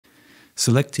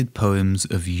Selected poems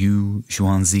of Yu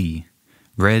Xuanji,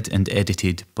 read and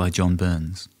edited by John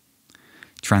Burns.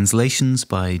 Translations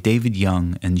by David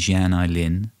Young and Jian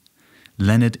Ailin,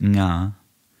 Leonard Ng,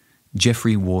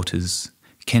 Jeffrey Waters,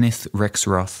 Kenneth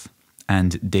Rexroth,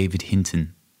 and David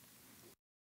Hinton.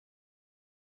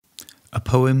 A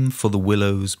poem for the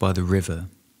willows by the river.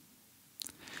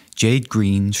 Jade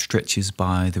green stretches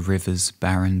by the river's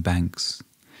barren banks.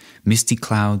 Misty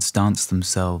clouds dance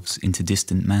themselves into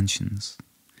distant mansions.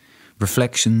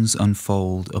 Reflections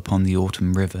unfold upon the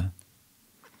autumn river.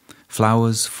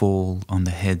 Flowers fall on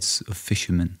the heads of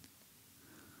fishermen.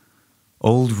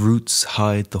 Old roots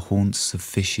hide the haunts of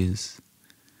fishes.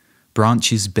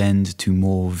 Branches bend to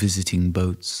more visiting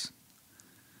boats.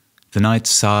 The night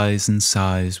sighs and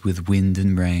sighs with wind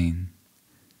and rain,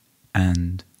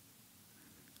 and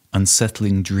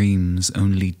unsettling dreams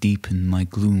only deepen my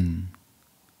gloom.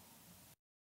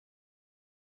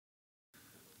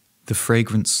 The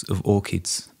fragrance of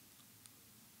orchids.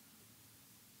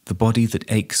 The body that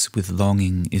aches with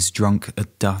longing is drunk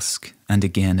at dusk and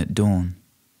again at dawn.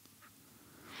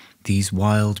 These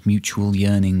wild mutual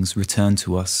yearnings return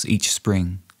to us each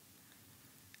spring.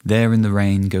 There in the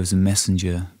rain goes a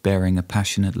messenger bearing a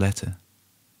passionate letter.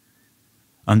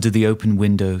 Under the open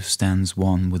window stands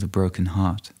one with a broken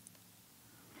heart.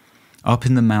 Up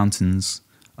in the mountains,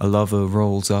 a lover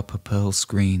rolls up a pearl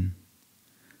screen.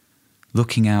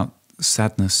 Looking out,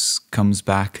 sadness comes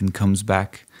back and comes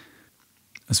back,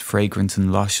 as fragrant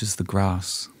and lush as the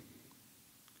grass.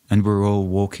 And we're all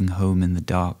walking home in the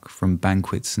dark from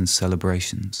banquets and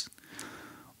celebrations,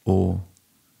 or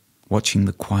watching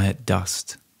the quiet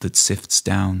dust that sifts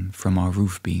down from our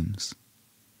roof beams.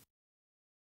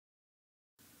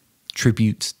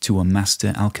 Tribute to a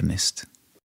master alchemist.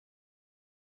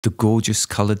 The gorgeous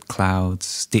coloured clouds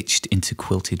stitched into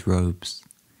quilted robes.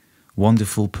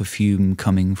 Wonderful perfume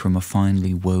coming from a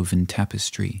finely woven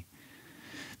tapestry.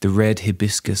 The red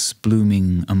hibiscus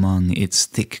blooming among its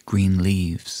thick green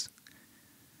leaves.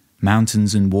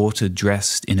 Mountains and water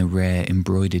dressed in a rare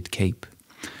embroidered cape,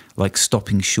 like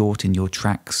stopping short in your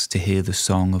tracks to hear the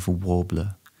song of a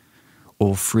warbler,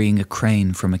 or freeing a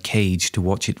crane from a cage to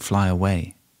watch it fly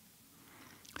away.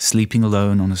 Sleeping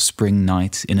alone on a spring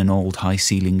night in an old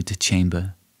high-ceilinged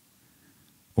chamber,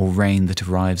 or rain that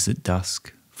arrives at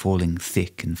dusk, falling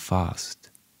thick and fast.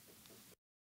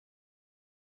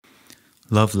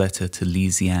 Love letter to Li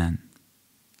Xian.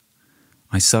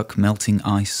 I suck melting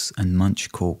ice and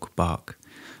munch cork bark,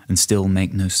 and still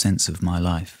make no sense of my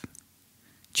life.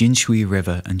 Jinshui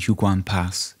River and Huguan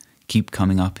Pass keep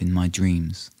coming up in my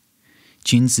dreams.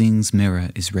 Jinxing's mirror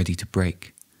is ready to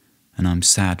break, and I'm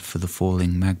sad for the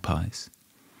falling magpies.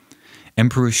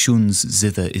 Emperor Shun's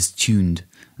zither is tuned,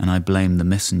 and I blame the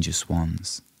messenger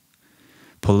swans.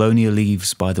 Polonia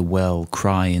leaves by the well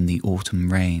cry in the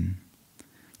autumn rain.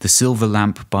 The silver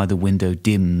lamp by the window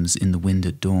dims in the wind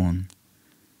at dawn.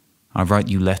 I write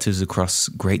you letters across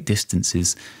great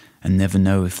distances and never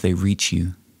know if they reach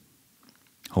you.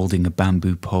 Holding a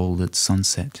bamboo pole at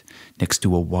sunset next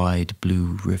to a wide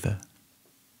blue river.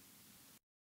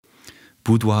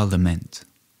 Boudoir lament.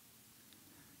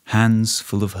 Hands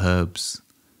full of herbs,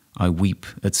 I weep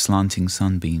at slanting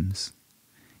sunbeams,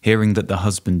 hearing that the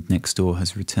husband next door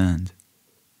has returned.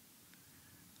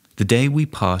 The day we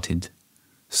parted,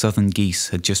 southern geese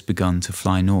had just begun to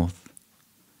fly north.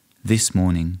 This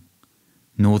morning,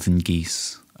 northern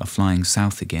geese are flying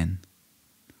south again.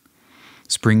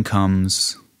 Spring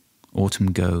comes,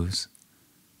 autumn goes,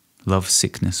 love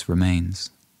sickness remains.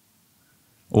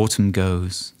 Autumn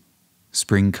goes,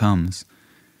 spring comes,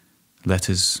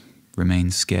 letters remain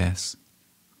scarce.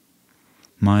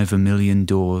 My vermilion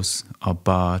doors are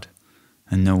barred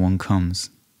and no one comes.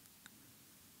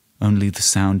 Only the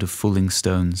sound of falling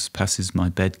stones passes my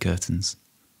bed curtains.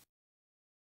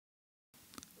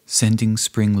 Sending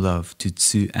spring love to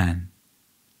Tzu An.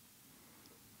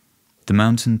 The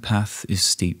mountain path is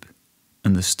steep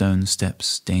and the stone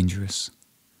steps dangerous.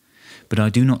 But I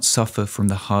do not suffer from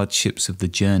the hardships of the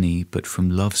journey, but from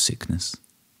love sickness.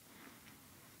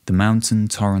 The mountain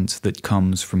torrent that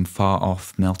comes from far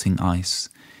off melting ice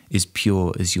is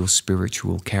pure as your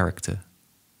spiritual character.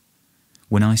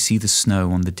 When I see the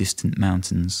snow on the distant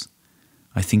mountains,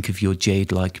 I think of your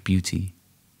jade-like beauty.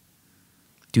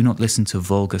 Do not listen to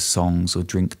vulgar songs or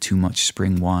drink too much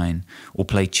spring wine or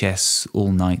play chess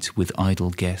all night with idle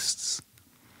guests.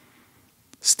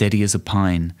 Steady as a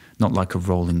pine, not like a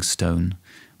rolling stone,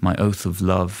 my oath of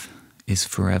love is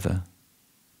forever.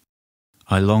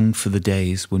 I long for the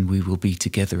days when we will be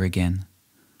together again,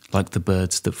 like the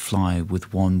birds that fly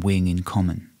with one wing in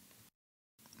common.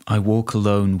 I walk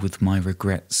alone with my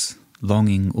regrets,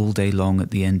 longing all day long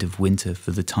at the end of winter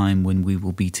for the time when we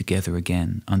will be together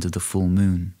again under the full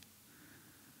moon.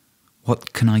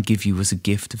 What can I give you as a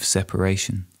gift of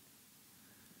separation?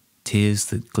 Tears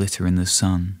that glitter in the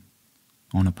sun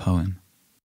on a poem.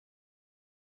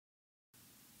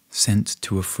 Sent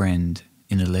to a friend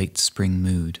in a late spring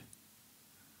mood.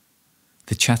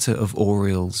 The chatter of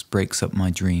orioles breaks up my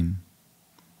dream.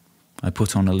 I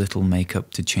put on a little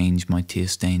makeup to change my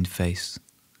tear-stained face.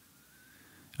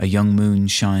 A young moon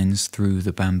shines through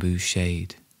the bamboo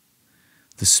shade.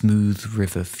 The smooth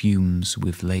river fumes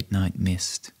with late-night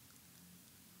mist.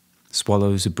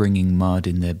 Swallows are bringing mud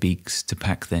in their beaks to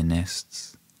pack their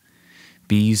nests.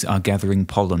 Bees are gathering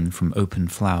pollen from open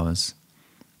flowers.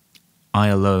 I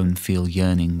alone feel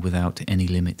yearning without any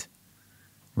limit,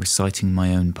 reciting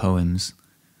my own poems,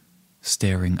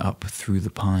 staring up through the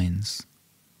pines.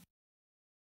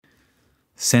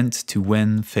 Sent to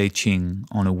Wen Fei Qing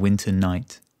on a winter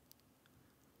night.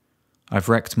 I've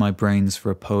racked my brains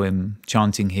for a poem,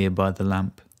 chanting here by the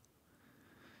lamp,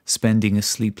 spending a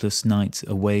sleepless night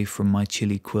away from my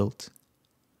chilly quilt.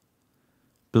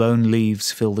 Blown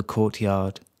leaves fill the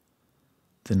courtyard.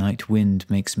 The night wind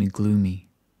makes me gloomy.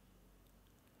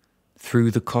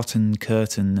 Through the cotton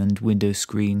curtain and window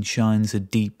screen shines a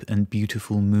deep and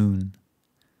beautiful moon.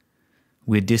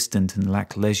 We're distant and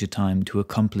lack leisure time to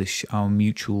accomplish our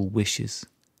mutual wishes.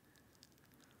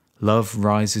 Love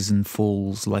rises and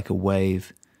falls like a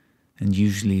wave and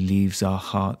usually leaves our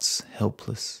hearts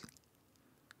helpless.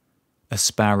 A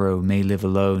sparrow may live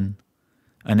alone,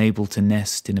 unable to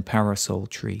nest in a parasol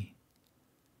tree.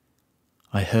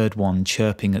 I heard one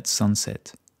chirping at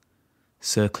sunset,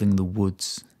 circling the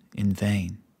woods in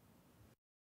vain.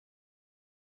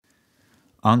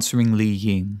 Answering Li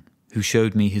Ying, who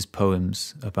showed me his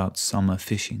poems about summer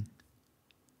fishing.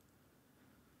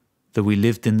 Though we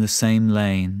lived in the same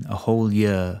lane, a whole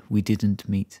year we didn't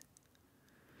meet,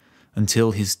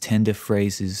 until his tender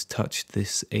phrases touched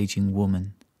this aging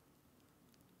woman.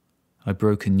 I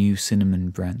broke a new cinnamon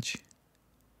branch.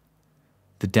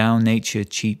 The Tao nature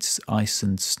cheats ice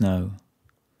and snow.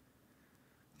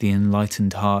 The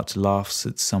enlightened heart laughs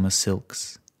at summer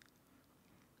silks.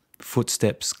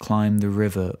 Footsteps climb the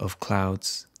river of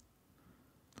clouds,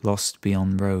 lost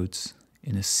beyond roads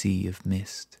in a sea of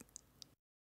mist.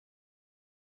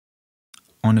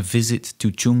 On a visit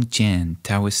to Zhongjian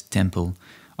Daoist temple,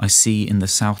 I see in the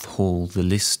South Hall the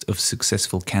list of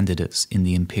successful candidates in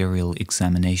the imperial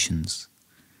examinations.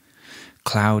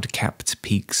 Cloud-capped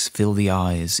peaks fill the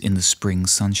eyes in the spring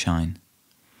sunshine.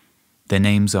 Their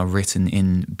names are written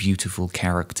in beautiful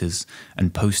characters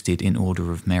and posted in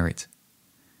order of merit.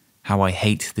 How I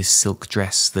hate this silk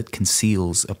dress that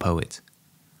conceals a poet.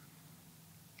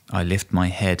 I lift my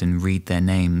head and read their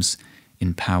names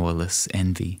in powerless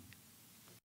envy.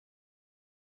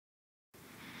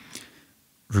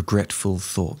 Regretful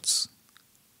thoughts.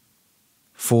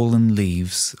 Fallen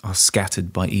leaves are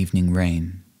scattered by evening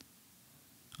rain.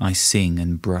 I sing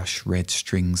and brush red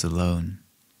strings alone.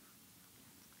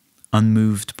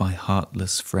 Unmoved by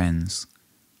heartless friends,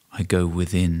 I go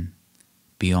within,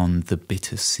 beyond the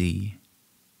bitter sea.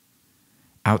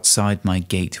 Outside my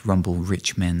gate rumble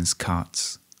rich men's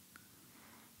carts.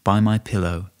 By my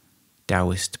pillow,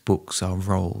 Daoist books are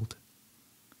rolled.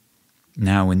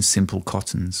 Now in simple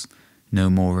cottons, no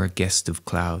more a guest of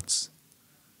clouds,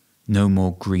 no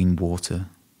more green water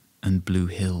and blue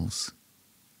hills.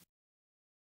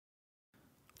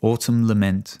 Autumn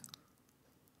lament.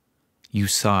 You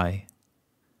sigh.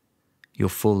 You're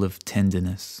full of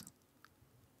tenderness.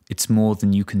 It's more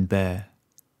than you can bear.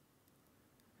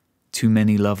 Too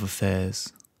many love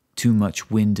affairs, too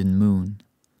much wind and moon,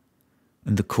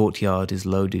 and the courtyard is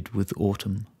loaded with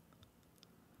autumn.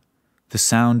 The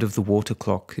sound of the water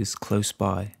clock is close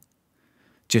by,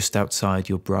 just outside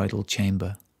your bridal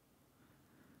chamber,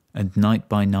 and night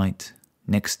by night,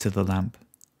 next to the lamp,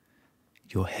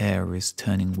 your hair is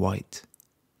turning white.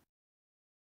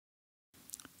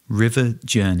 River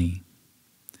Journey.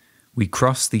 We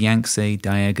cross the Yangtze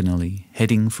diagonally,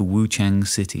 heading for Wuchang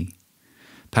City,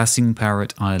 passing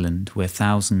Parrot Island where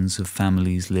thousands of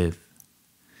families live.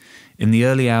 In the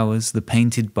early hours, the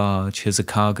painted barge has a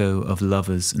cargo of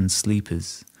lovers and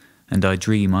sleepers, and I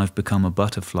dream I've become a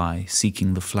butterfly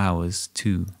seeking the flowers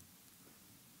too.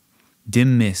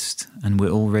 Dim mist, and we're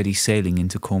already sailing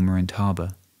into Cormorant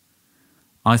Harbour.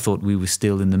 I thought we were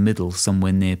still in the middle,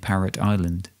 somewhere near Parrot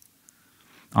Island.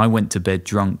 I went to bed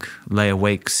drunk, lay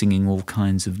awake singing all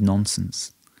kinds of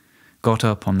nonsense. Got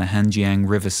up on the Hanjiang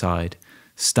riverside,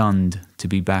 stunned to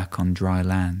be back on dry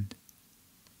land.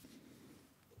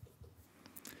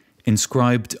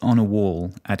 Inscribed on a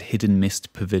wall at Hidden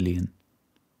Mist Pavilion.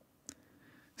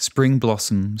 Spring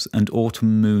blossoms and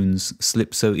autumn moons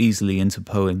slip so easily into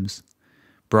poems,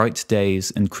 bright days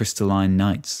and crystalline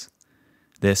nights,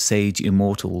 their sage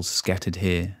immortals scattered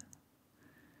here.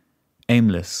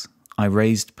 Aimless, I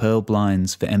raised pearl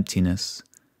blinds for emptiness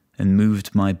and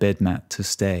moved my bed mat to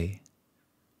stay.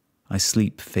 I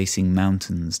sleep facing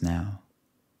mountains now.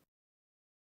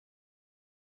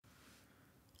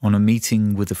 On a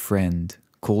meeting with a friend,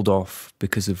 called off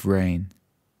because of rain.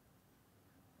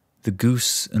 The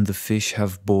goose and the fish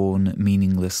have borne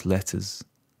meaningless letters.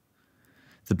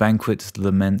 The banquet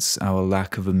laments our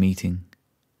lack of a meeting.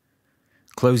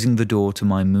 Closing the door to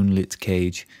my moonlit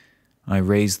cage, I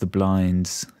raise the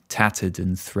blinds, tattered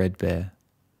and threadbare.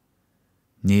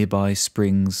 Nearby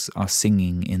springs are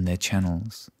singing in their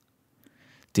channels.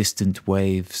 Distant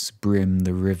waves brim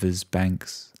the river's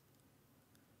banks.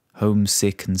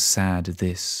 Homesick and sad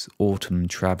this autumn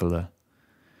traveller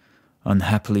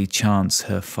unhappily chants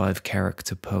her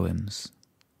 5-character poems.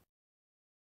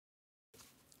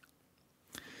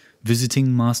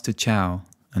 Visiting Master Chow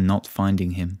and not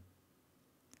finding him.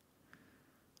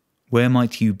 Where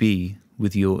might you be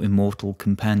with your immortal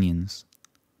companions?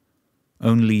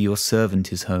 Only your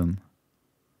servant is home.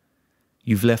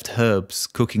 You've left herbs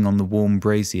cooking on the warm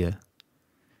brazier,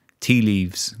 tea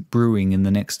leaves brewing in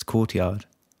the next courtyard.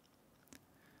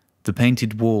 The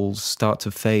painted walls start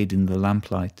to fade in the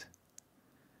lamplight.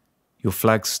 Your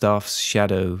flagstaff's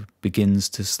shadow begins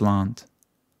to slant.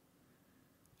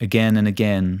 Again and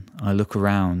again I look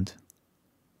around,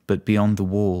 but beyond the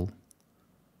wall,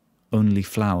 only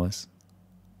flowers.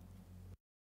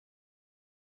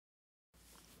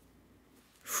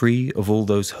 Free of all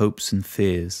those hopes and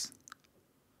fears.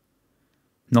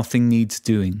 Nothing needs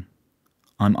doing.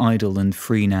 I'm idle and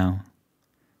free now.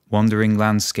 Wandering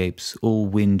landscapes, all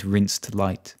wind-rinsed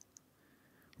light.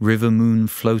 River moon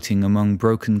floating among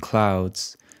broken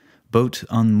clouds, boat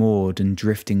unmoored and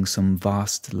drifting some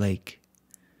vast lake.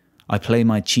 I play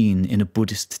my chin in a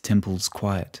Buddhist temple's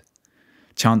quiet,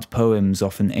 chant poems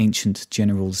off an ancient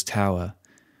general's tower,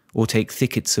 or take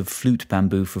thickets of flute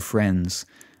bamboo for friends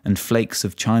and flakes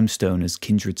of chimestone as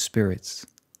kindred spirits.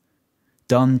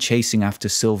 Done chasing after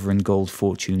silver and gold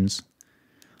fortunes,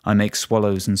 I make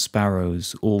swallows and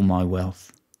sparrows all my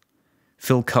wealth.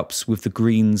 Fill cups with the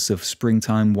greens of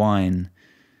springtime wine,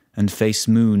 and face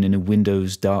moon in a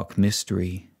window's dark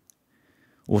mystery.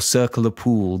 Or circle a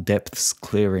pool, depths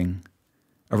clearing.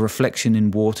 A reflection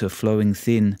in water flowing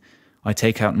thin, I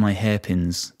take out my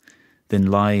hairpins, then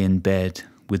lie in bed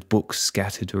with books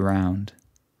scattered around.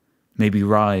 Maybe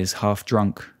rise half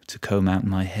drunk to comb out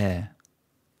my hair.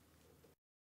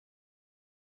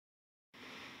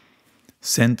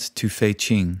 Sent to Fei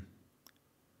Qing.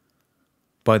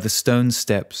 By the stone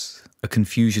steps, a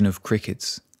confusion of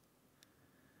crickets.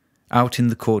 Out in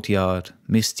the courtyard,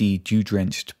 misty,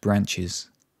 dew-drenched branches.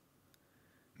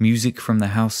 Music from the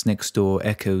house next door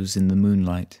echoes in the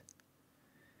moonlight.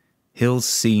 Hills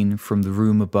seen from the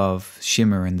room above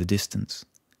shimmer in the distance.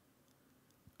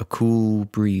 A cool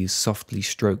breeze softly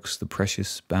strokes the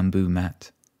precious bamboo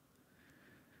mat.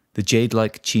 The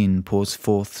jade-like chin pours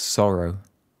forth sorrow.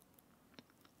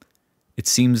 It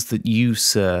seems that you,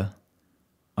 sir,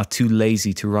 are too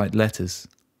lazy to write letters.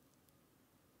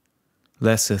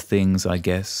 Lesser things, I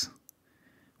guess,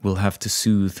 will have to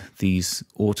soothe these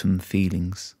autumn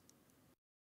feelings.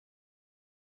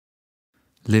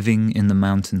 Living in the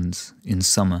mountains in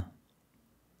summer.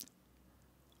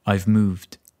 I've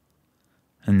moved,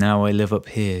 and now I live up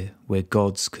here where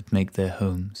gods could make their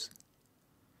homes.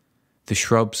 The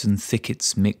shrubs and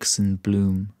thickets mix and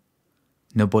bloom.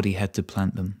 Nobody had to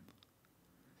plant them.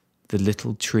 The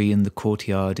little tree in the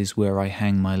courtyard is where I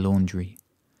hang my laundry.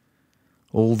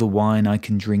 All the wine I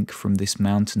can drink from this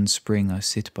mountain spring I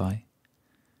sit by.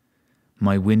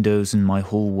 My windows and my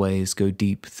hallways go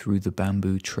deep through the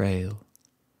bamboo trail.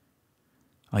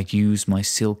 I use my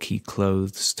silky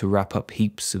clothes to wrap up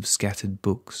heaps of scattered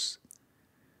books,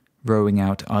 rowing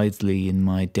out idly in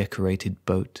my decorated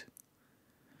boat,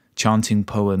 chanting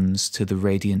poems to the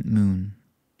radiant moon.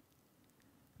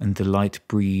 And the light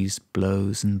breeze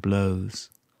blows and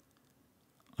blows.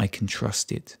 I can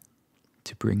trust it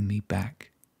to bring me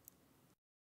back.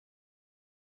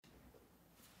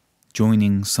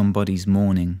 Joining somebody's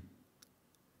mourning.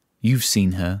 You've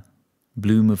seen her,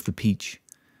 bloom of the peach,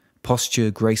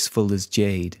 posture graceful as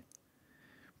jade,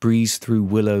 breeze through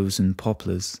willows and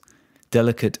poplars,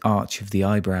 delicate arch of the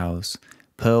eyebrows,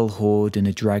 pearl hoard in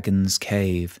a dragon's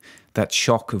cave, that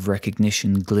shock of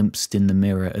recognition glimpsed in the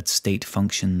mirror at state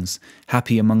functions,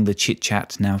 happy among the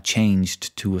chit-chat now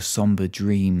changed to a sombre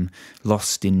dream,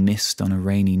 lost in mist on a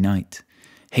rainy night,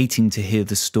 hating to hear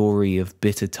the story of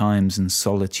bitter times and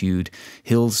solitude,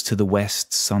 hills to the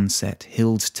west sunset,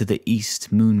 hills to the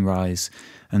east moonrise,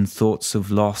 and thoughts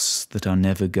of loss that are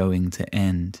never going to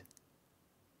end.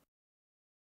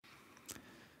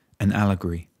 An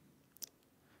allegory.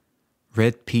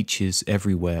 Red peaches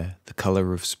everywhere, the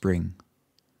colour of spring.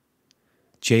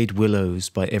 Jade willows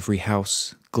by every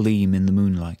house gleam in the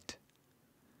moonlight.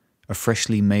 A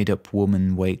freshly made-up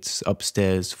woman waits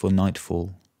upstairs for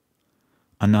nightfall.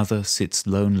 Another sits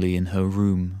lonely in her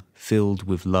room, filled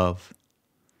with love.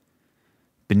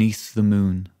 Beneath the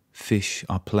moon, fish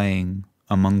are playing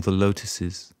among the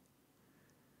lotuses.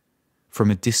 From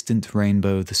a distant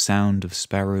rainbow, the sound of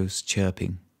sparrows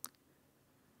chirping.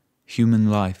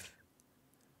 Human life,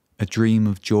 a dream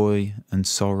of joy and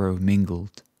sorrow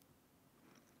mingled.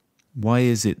 Why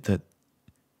is it that,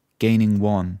 gaining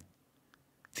one,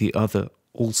 the other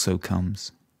also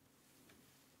comes?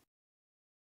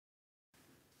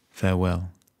 Farewell.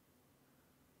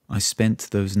 I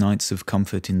spent those nights of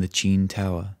comfort in the Qin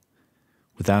Tower,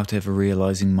 without ever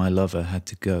realizing my lover had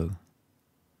to go.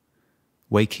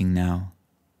 Waking now,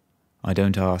 I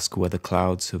don't ask where the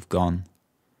clouds have gone.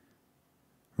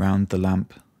 Round the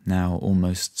lamp, now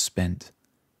almost spent,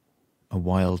 a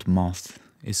wild moth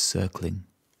is circling.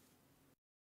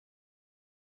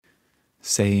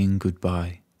 Saying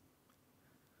goodbye.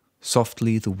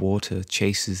 Softly the water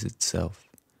chases itself,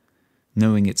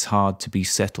 knowing it's hard to be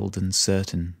settled and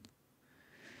certain.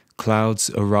 Clouds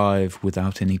arrive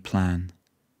without any plan,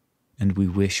 and we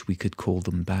wish we could call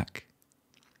them back.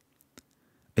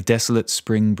 A desolate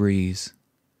spring breeze,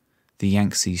 the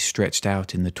Yangtze stretched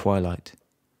out in the twilight,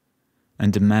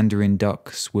 and a mandarin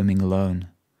duck swimming alone,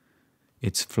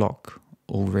 its flock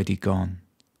already gone.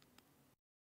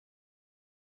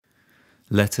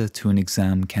 Letter to an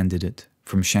exam candidate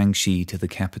from Shaanxi to the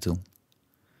capital.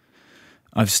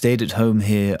 I've stayed at home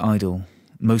here idle,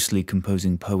 mostly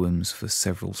composing poems for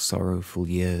several sorrowful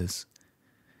years,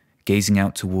 gazing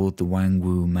out toward the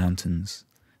Wangwu Mountains,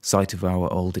 site of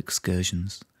our old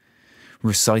excursions,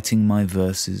 reciting my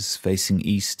verses facing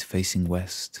east, facing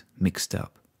west, mixed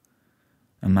up.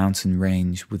 A mountain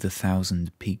range with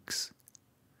 1,000 peaks,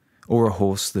 or a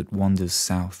horse that wanders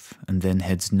south and then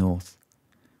heads north,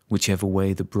 whichever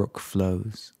way the brook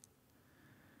flows.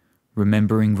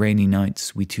 Remembering rainy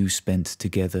nights we two spent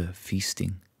together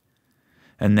feasting,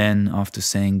 and then, after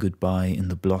saying goodbye in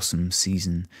the blossom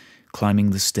season, climbing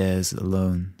the stairs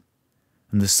alone,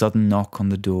 and the sudden knock on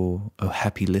the door, oh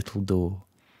happy little door,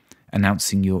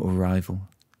 announcing your arrival,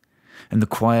 and the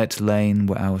quiet lane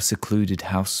where our secluded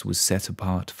house was set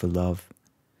apart for love.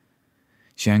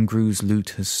 Zhangru's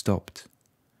lute has stopped,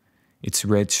 its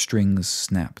red strings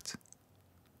snapped.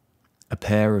 A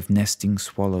pair of nesting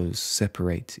swallows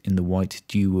separate in the white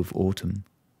dew of autumn.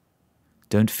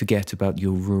 Don't forget about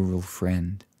your rural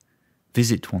friend.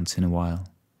 Visit once in a while.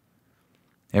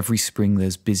 Every spring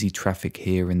there's busy traffic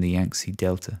here in the Yangtze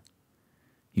Delta.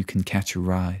 You can catch a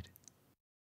ride.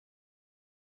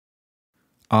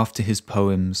 After his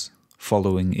poems,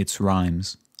 following its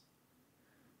rhymes.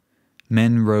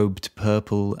 Men robed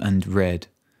purple and red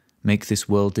make this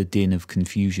world a din of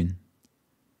confusion.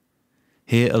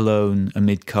 Here alone,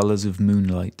 amid colours of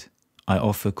moonlight, I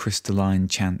offer crystalline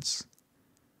chants.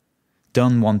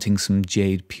 Done wanting some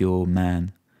jade pure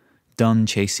man, done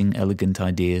chasing elegant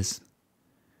ideas.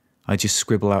 I just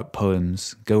scribble out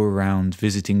poems, go around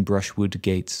visiting brushwood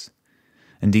gates,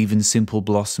 and even simple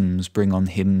blossoms bring on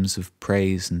hymns of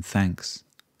praise and thanks.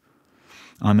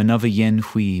 I'm another Yen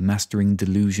Hui mastering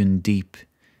delusion deep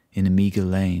in a meagre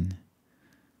lane,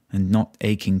 and not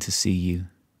aching to see you,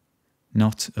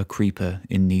 not a creeper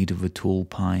in need of a tall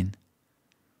pine.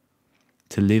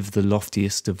 To live the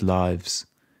loftiest of lives,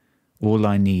 all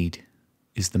I need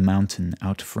is the mountain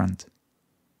out front.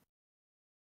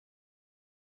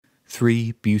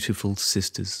 3 beautiful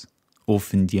sisters,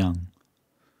 orphaned young.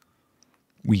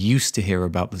 We used to hear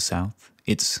about the South,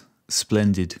 its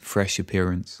splendid, fresh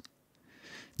appearance.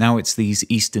 Now it's these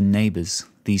eastern neighbours,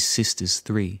 these sisters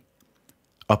 3,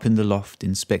 up in the loft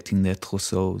inspecting their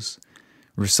trousseaux,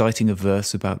 reciting a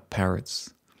verse about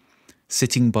parrots,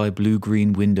 sitting by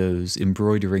blue-green windows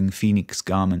embroidering phoenix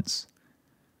garments,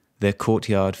 their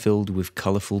courtyard filled with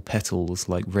colourful petals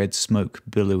like red smoke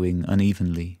billowing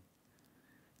unevenly,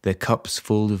 their cups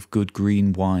full of good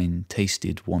green wine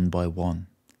tasted one by one.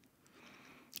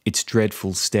 It's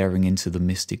dreadful staring into the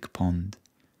mystic pond,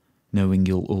 knowing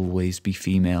you'll always be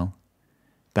female,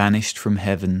 banished from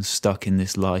heaven, stuck in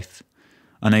this life,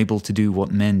 unable to do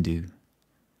what men do.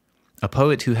 A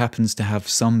poet who happens to have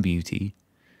some beauty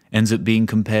ends up being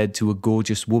compared to a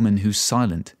gorgeous woman who's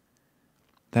silent.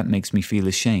 That makes me feel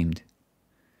ashamed.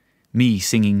 Me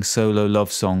singing solo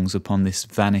love songs upon this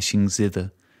vanishing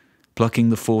zither, plucking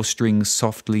the 4 strings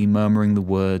softly, murmuring the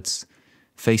words,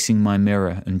 facing my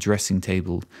mirror and dressing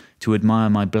table to admire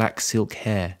my black silk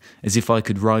hair as if I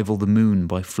could rival the moon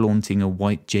by flaunting a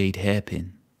white jade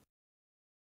hairpin.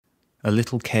 A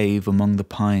little cave among the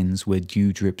pines where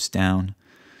dew drips down,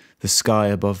 the sky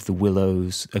above the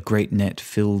willows, a great net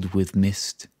filled with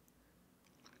mist.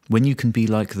 When you can be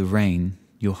like the rain,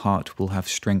 your heart will have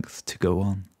strength to go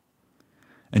on.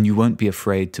 And you won't be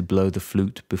afraid to blow the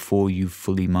flute before you've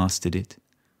fully mastered it.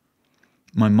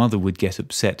 My mother would get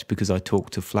upset because I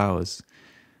talked to flowers,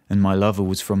 and my lover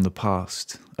was from the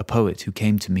past, a poet who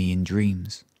came to me in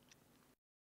dreams.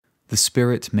 The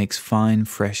spirit makes fine,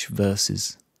 fresh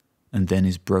verses, and then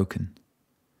is broken.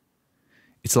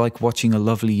 It's like watching a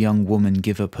lovely young woman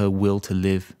give up her will to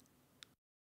live.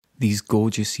 These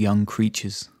gorgeous young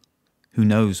creatures, who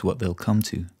knows what they'll come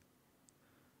to?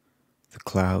 The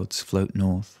clouds float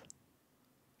north,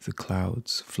 the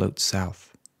clouds float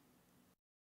south.